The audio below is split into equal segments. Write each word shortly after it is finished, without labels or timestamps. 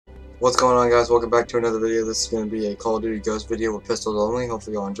What's going on, guys? Welcome back to another video. This is going to be a Call of Duty Ghost video with pistols only.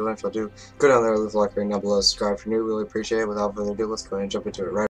 Hopefully you'll enjoy it. If you do, go down there, leave a like, rating down below, subscribe if you're new. Really appreciate it. Without further ado, let's go ahead and jump into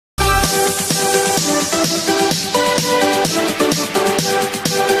it right.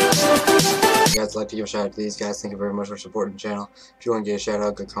 If you guys like to give a shout out to these guys, thank you very much for supporting the channel. If you want to get a shout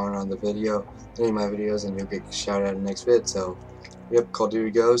out, go comment on the video, any of my videos, and you'll get a shout out in the next vid. So, yep, Call of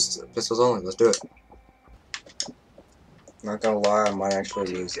Duty Ghost, pistols only. Let's do it. Not gonna lie, I might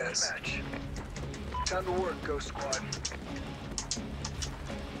actually lose this. Time to work, Ghost Squad.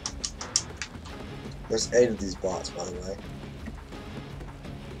 There's 8 of these bots, by the way.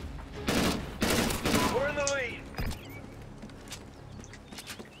 We're in the lead.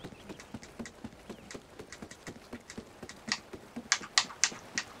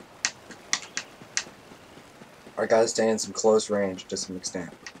 I gotta stay in some close range to some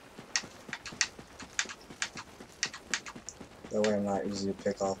extent. That way I'm not easy to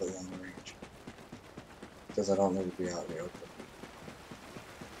pick off at long range. Because I don't need to be out in the open.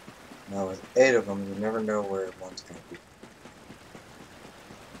 Now with 8 of them, you never know where one's gonna be.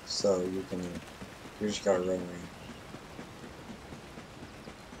 So you just gotta run around.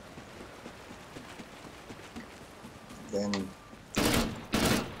 Then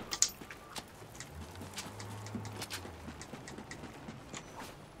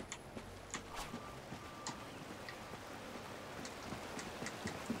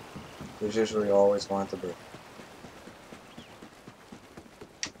there's usually always one at the brick.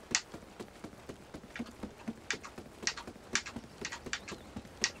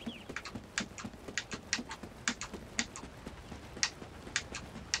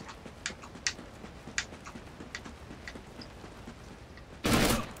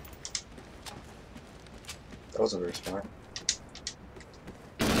 That wasn't very smart.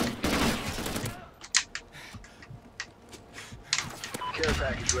 Care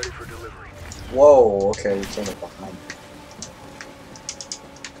package ready for delivery. Whoa, okay, you came up behind me.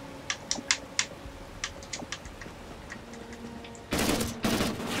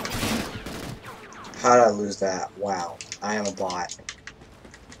 How did I lose that? Wow, I am a bot.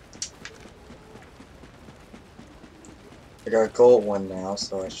 I got a gold one now,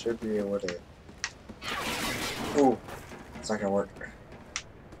 so I should be able to... Ooh, it's not gonna work.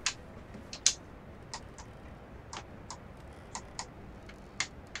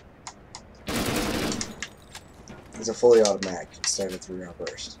 It's a fully automatic instead of a 3-round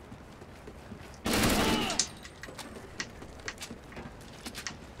burst.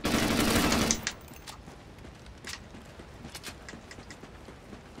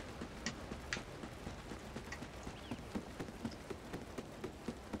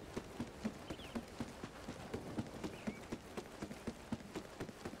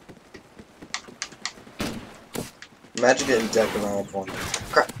 Imagine getting decked around a corner.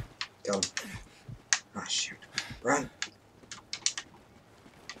 Crap! Got him. Ah, shoot. Run!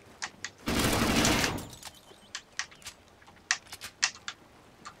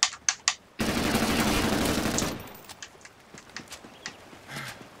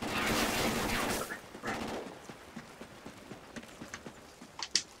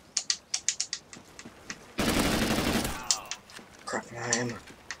 Crap, I'm out of ammo.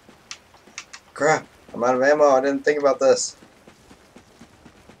 Crap! I'm out of ammo. I didn't think about this.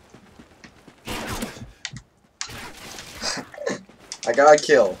 I got a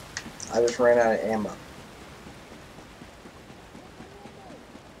kill. I just ran out of ammo.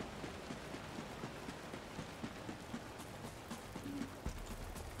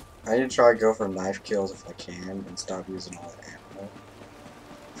 I need to try to go for knife kills if I can and stop using all the ammo.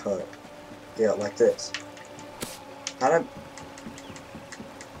 But yeah, like this. How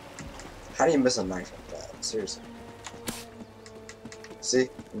do you miss a knife like that? Seriously. See?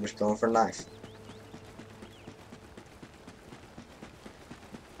 I'm just going for a knife.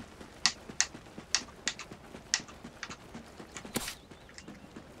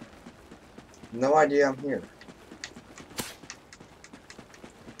 No idea I'm here.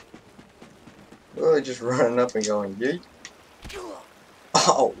 Really just running up and going, yeet.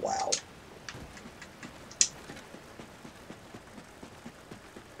 Oh, wow.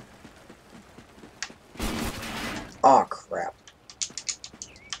 Oh, crap.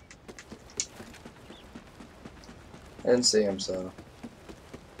 I didn't see him, so.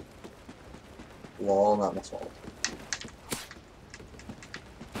 Lol, not my fault.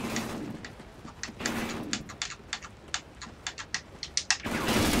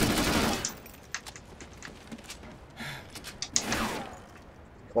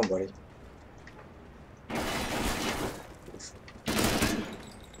 Come on, buddy.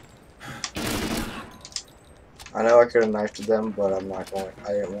 I I know I could have knifed them, but I'm not going.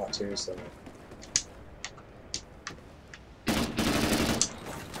 I didn't want to, so.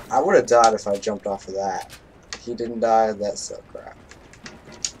 I would have died if I jumped off of that. He didn't die, that's so crap.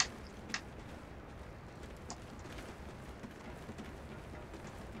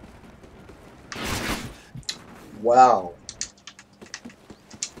 Wow.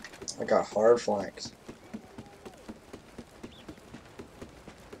 I got hard flanked.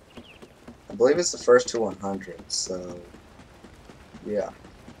 I believe it's the first to 100, so yeah.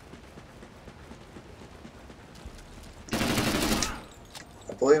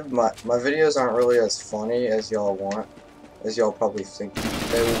 I believe my videos aren't really as funny as y'all want, as y'all probably think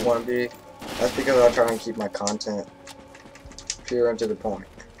they would want to be. That's because I try and keep my content pure and to the point.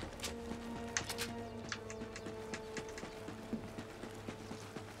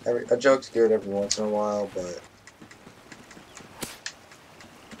 A joke's good every once in a while, but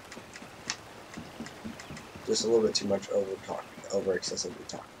just a little bit too much over excessively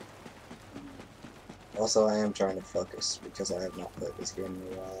talking. Also, I am trying to focus because I have not played this game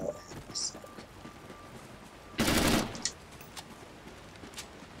in a while and I suck.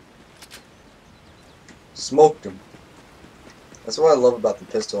 Smoked him. That's what I love about the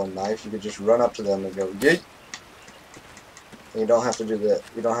pistol and knife. You could just run up to them and go yeet. And you don't have to do that.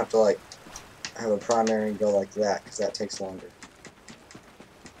 You don't have to like have a primary and go like that because that takes longer.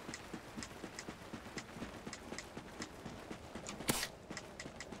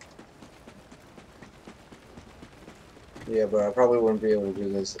 Yeah, but I probably wouldn't be able to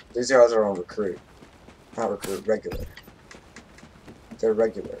do this. These guys are on recruit. Not recruit, regular. They're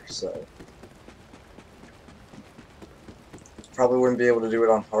regular, so. Probably wouldn't be able to do it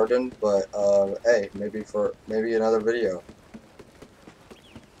on hardened, but hey, maybe another video.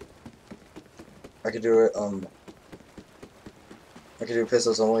 I could do it, I could do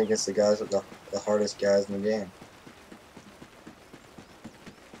pistols only against the guys with the hardest guys in the game.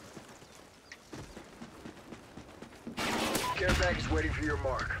 Care package waiting for your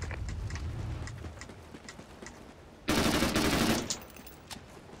mark.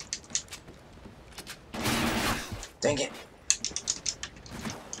 Dang it.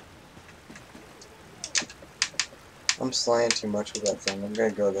 I'm slaying too much with that thing. I'm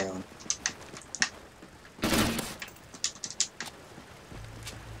gonna go down.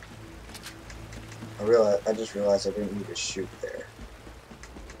 I just realized I didn't need to shoot there.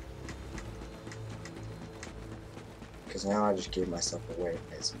 Because now I just gave myself away and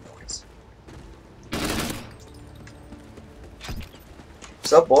made some noise.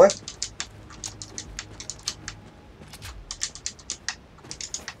 What's up, boy?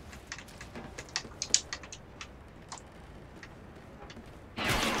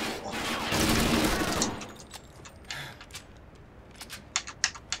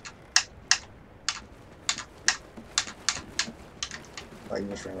 Oh, you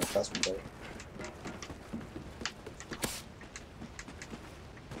just ran right past me, buddy.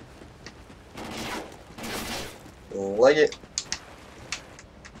 Leg it.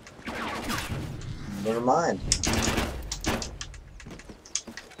 Never mind.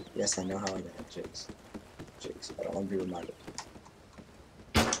 Yes, I know how I get jigs. Jigs. I don't want to be reminded.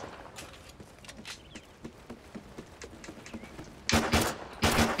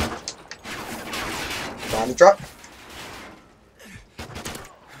 Time to drop.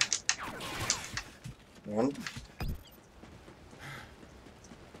 One.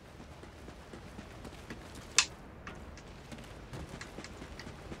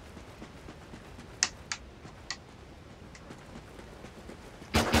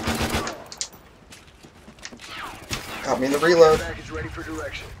 Caught me in the reload. Package ready for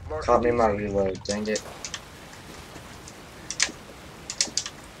direction. Mark Caught me in my reload. Dang it.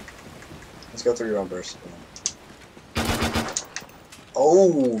 Let's go through your own burst.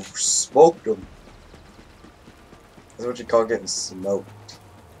 Oh, smoked him. That's what you call getting smoked.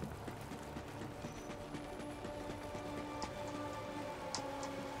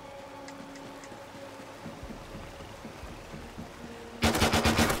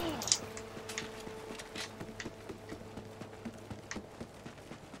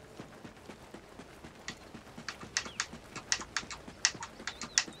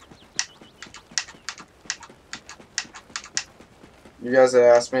 You guys had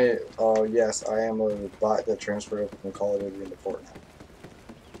asked me, yes, I am a bot that transferred over from Call of Duty into Fortnite.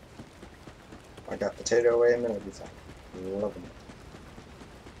 I got potato aim and everything. Loving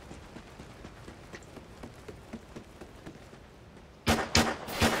it.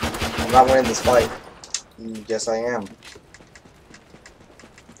 I'm not winning this fight. Yes, I am.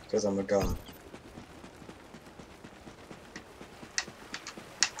 Because I'm a god.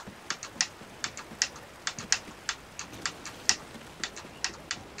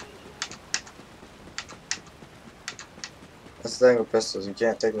 That's the thing with pistols. You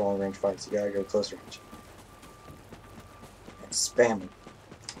can't take long range fights. You gotta go close range. And spam them.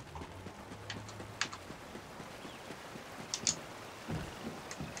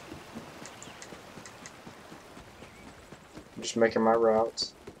 I'm just making my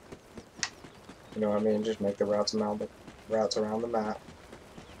routes. You know what I mean? Just make the routes around the map.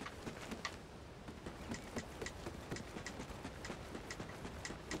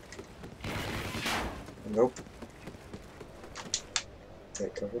 Nope.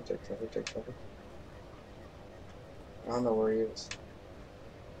 Take cover, take cover, take cover. I don't know where he is.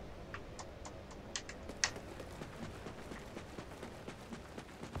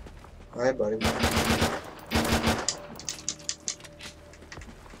 Alright, buddy.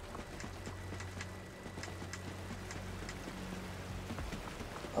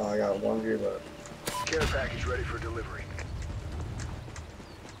 Oh, I got one view left. Care package ready for delivery.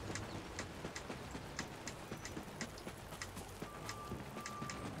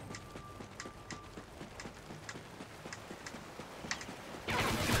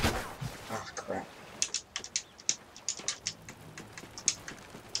 Oh, crap.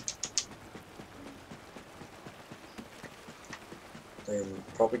 They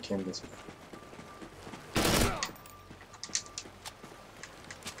probably came this way.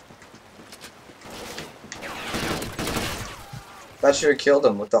 That should have killed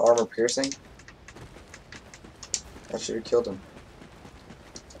him with the armor piercing. That should have killed him.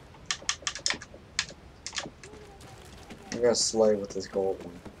 I'm gonna slay with this gold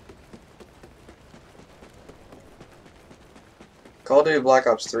one. Call of Duty Black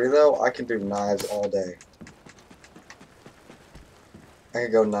Ops 3 though, I can do knives all day. I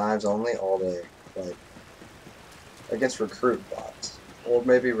could go knives only all day, like against recruit bots, or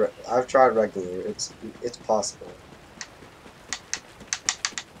maybe I've tried regular. It's possible.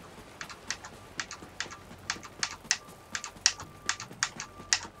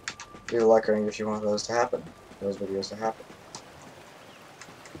 Leave a like rating if you want those to happen. Those videos to happen.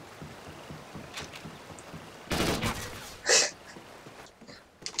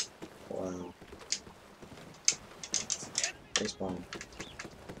 Wow. Respawn.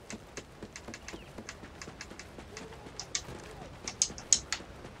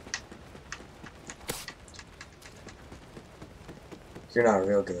 You're not a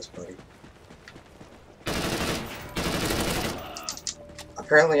real ghost, buddy.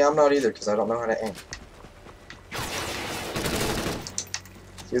 Apparently I'm not either, because I don't know how to aim.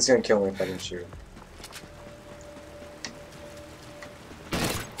 He's gonna kill me if I didn't shoot him.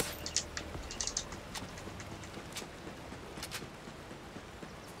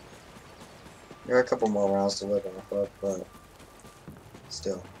 There are a couple more rounds to live off of, but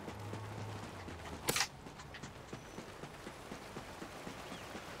still.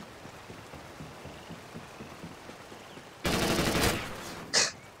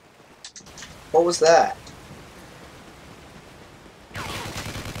 What was that?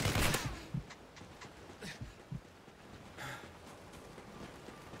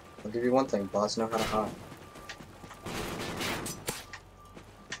 I'll give you one thing, bots know how to hide.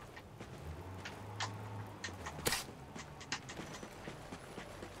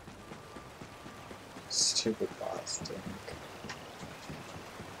 Stupid bots, dude.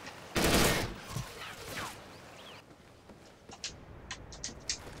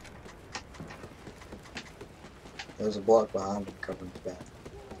 There's a block behind him covering his back.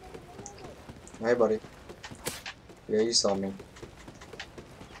 Hey, buddy. Yeah, you saw me.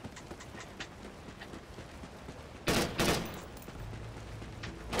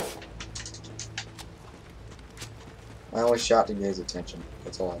 I only shot to get his attention.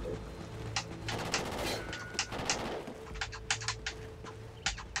 That's all I did.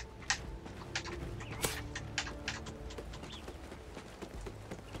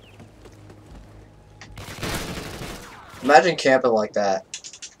 Imagine camping like that.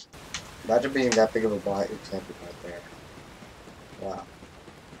 Imagine being that big of a bot you're camping right there. Wow.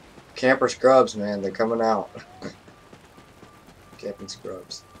 Camper scrubs, man, they're coming out. Camping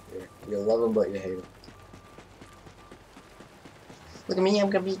scrubs. You love them, but you hate them. Look at me, I'm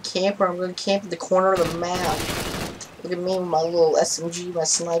gonna be a camper. I'm gonna camp at the corner of the map. Look at me with my little SMG, my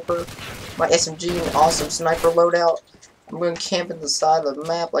sniper. My SMG and awesome sniper loadout. I'm gonna camp at the side of the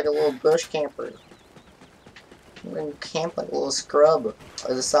map like a little bush camper. I'm gonna camp like a little scrub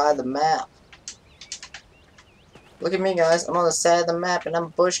on the side of the map. Look at me, guys. I'm on the side of the map and I'm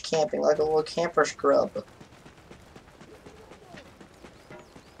bush camping like a little camper scrub.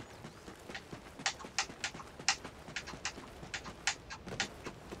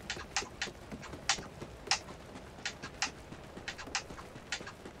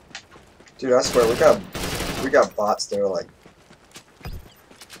 Dude, I swear we got bots that are like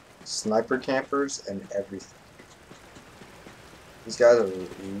sniper campers and everything. These guys are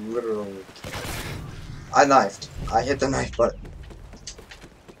literally killing. I knifed. I hit the knife button.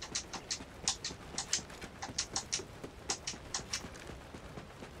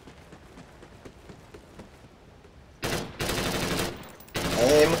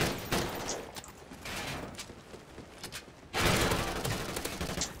 Aim.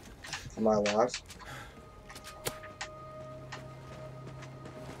 Am I alive?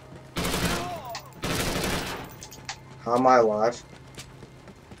 How am I alive?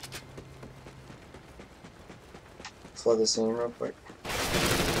 Flood the scene real quick.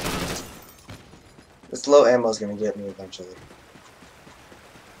 This low ammo is gonna get me eventually.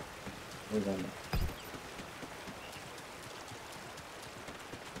 We're gonna.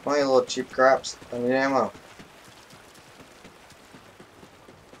 Come on, you little cheap craps. I need ammo.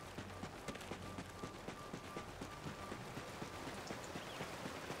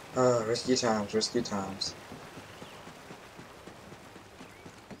 Risky times, risky times.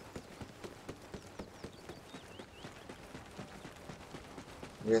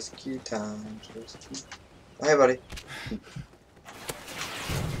 Risky times, risky. Oh, hey, buddy.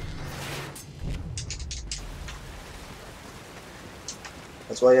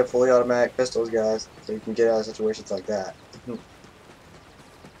 That's why you have fully automatic pistols, guys, so you can get out of situations like that. I'm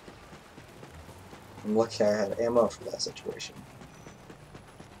lucky I had ammo for that situation.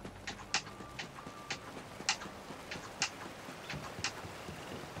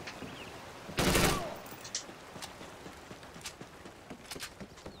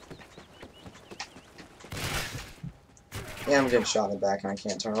 Yeah, I'm getting shot in the back and I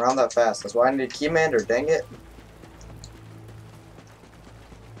can't turn around that fast. That's why I need a keymander, dang it.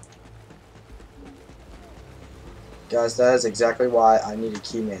 Guys, that is exactly why I need a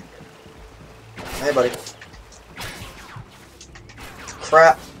keymander. Hey, buddy.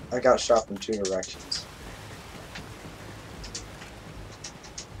 Crap! I got shot from 2 directions.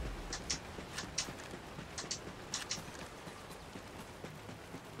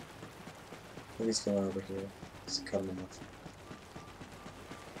 I think he's going over here. He's coming off.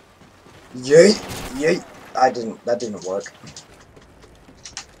 Yay! Yay! That didn't work.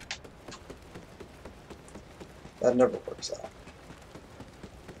 That never works out.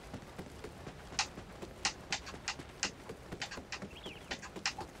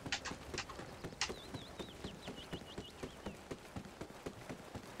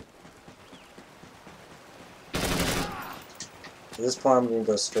 At this point, I'm gonna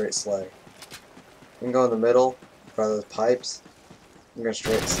go straight slay. I'm gonna go in the middle, by those pipes. I'm gonna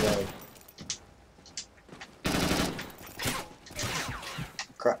straight slay.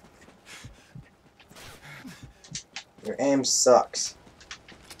 Crap. Your aim sucks.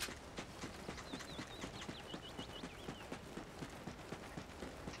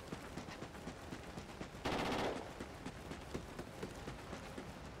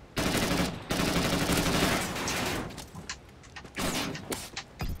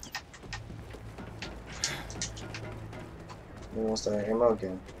 Almost out of ammo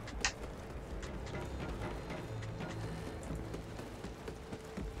again.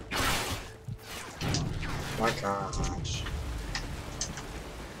 My gosh.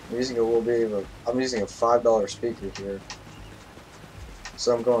 I'm using a $5 speaker here.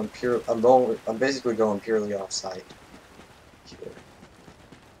 So I'm going pure I'm basically going purely off site here.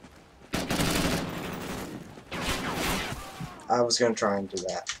 I was gonna try and do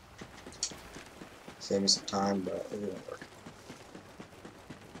that. Save me some time, but it didn't work.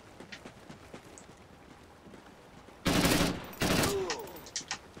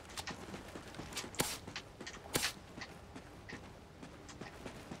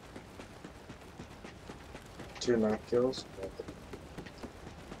 Two knife kills.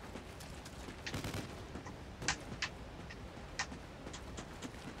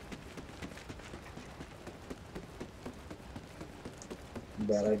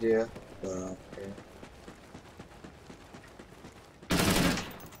 Bad idea, but I don't care.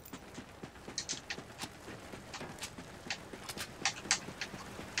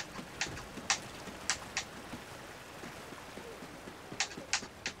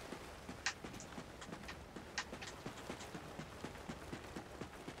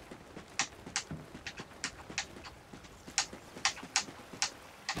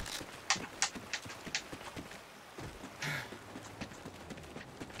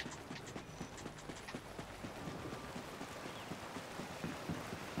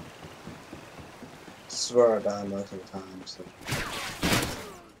 I swear I die most of the time. So.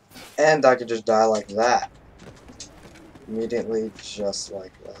 And I could just die like that. Immediately, just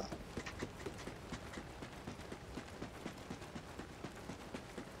like that.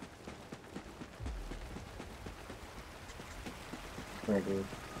 Very good.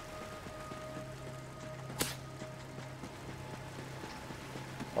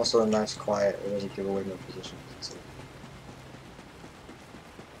 Also a nice quiet, it doesn't give away no positions. So.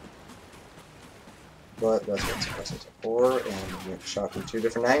 But that's what suppressors are for, and I'm getting shot from 2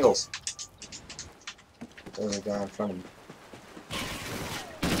 different angles. There's a guy in front of me.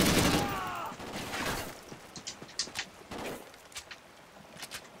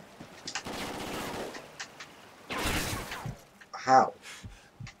 How?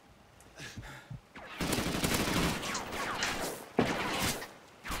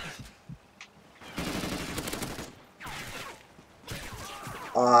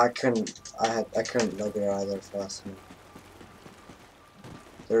 I couldn't look it either fast enough.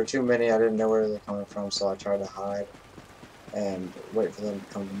 There were too many, I didn't know where they were coming from, so I tried to hide and wait for them to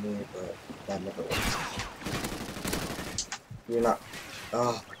come to me, but that never works. You're not.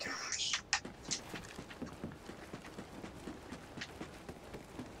 Oh my gosh.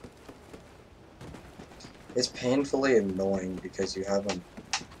 It's painfully annoying because you have them.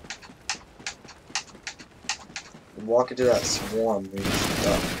 You walk into that swarm, you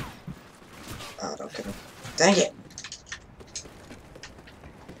just ah, don't get him. Dang it!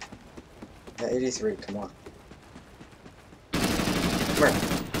 At 83, come on. Come here.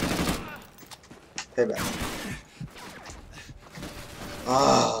 Payback.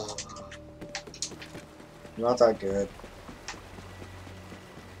 Oh. Not that good.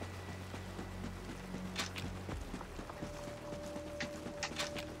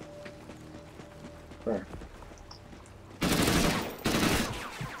 Where?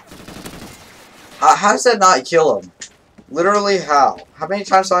 How does that not kill him? Literally how? How many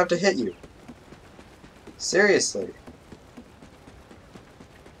times do I have to hit you? Seriously.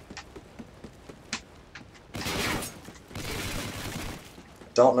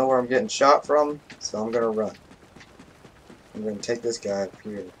 Don't know where I'm getting shot from, so I'm gonna run. I'm gonna take this guy up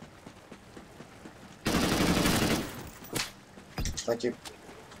here. Thank you.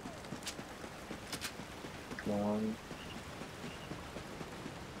 Come on.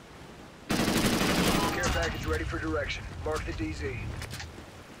 Care package ready for direction. Mark the DZ.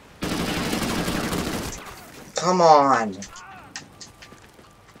 Come on.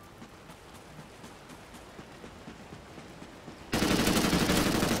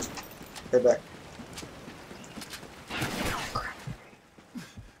 Get back.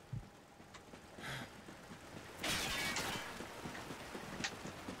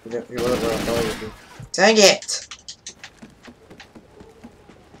 You wasn't where I thought you'd be. Dang it!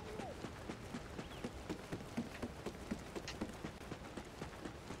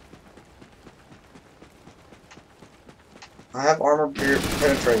 I have armor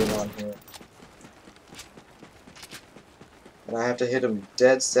penetrating on here. And I have to hit him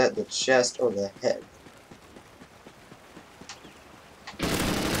dead set the chest or the head.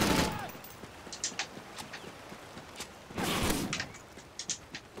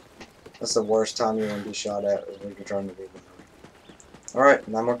 That's the worst time you want to be shot at, is when you're trying to do that. Alright,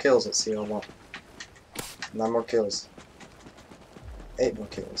 9 more kills. Let's see how long. 9 more kills. 8 more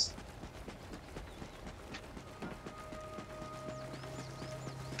kills.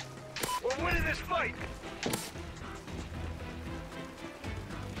 We're winning this fight!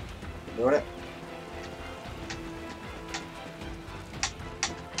 Doing it.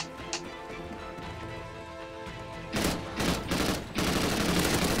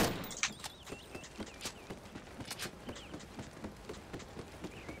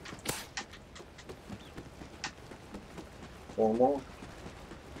 Four more.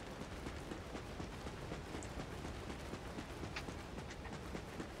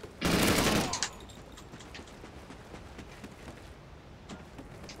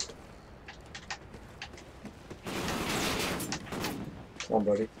 Come on,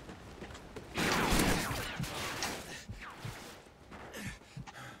 buddy.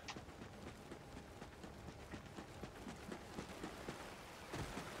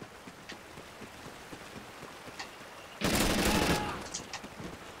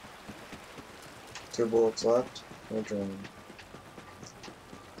 Two bullets left. No drone.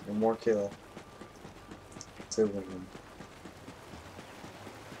 One more kill. 2 women.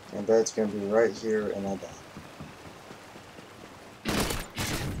 And that's gonna be right here, and I die.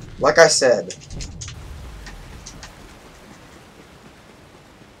 Like I said.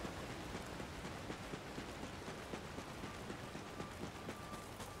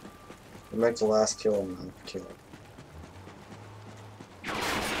 We make the last kill and then kill him.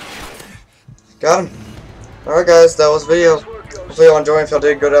 Got him. Alright guys, that was the video. Hopefully y'all enjoyed. If y'all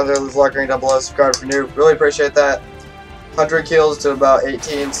did, go down there, leave a like, ring down below, subscribe if you're new. Really appreciate that. 100 kills to about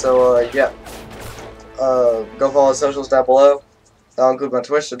 18, so yeah. Go follow the socials down below. That'll include my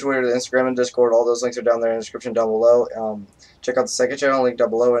Twitch, the Twitter, the Instagram, and Discord. All those links are down there in the description down below. Check out the second channel, link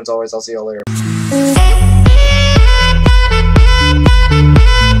down below. And as always, I'll see you all later.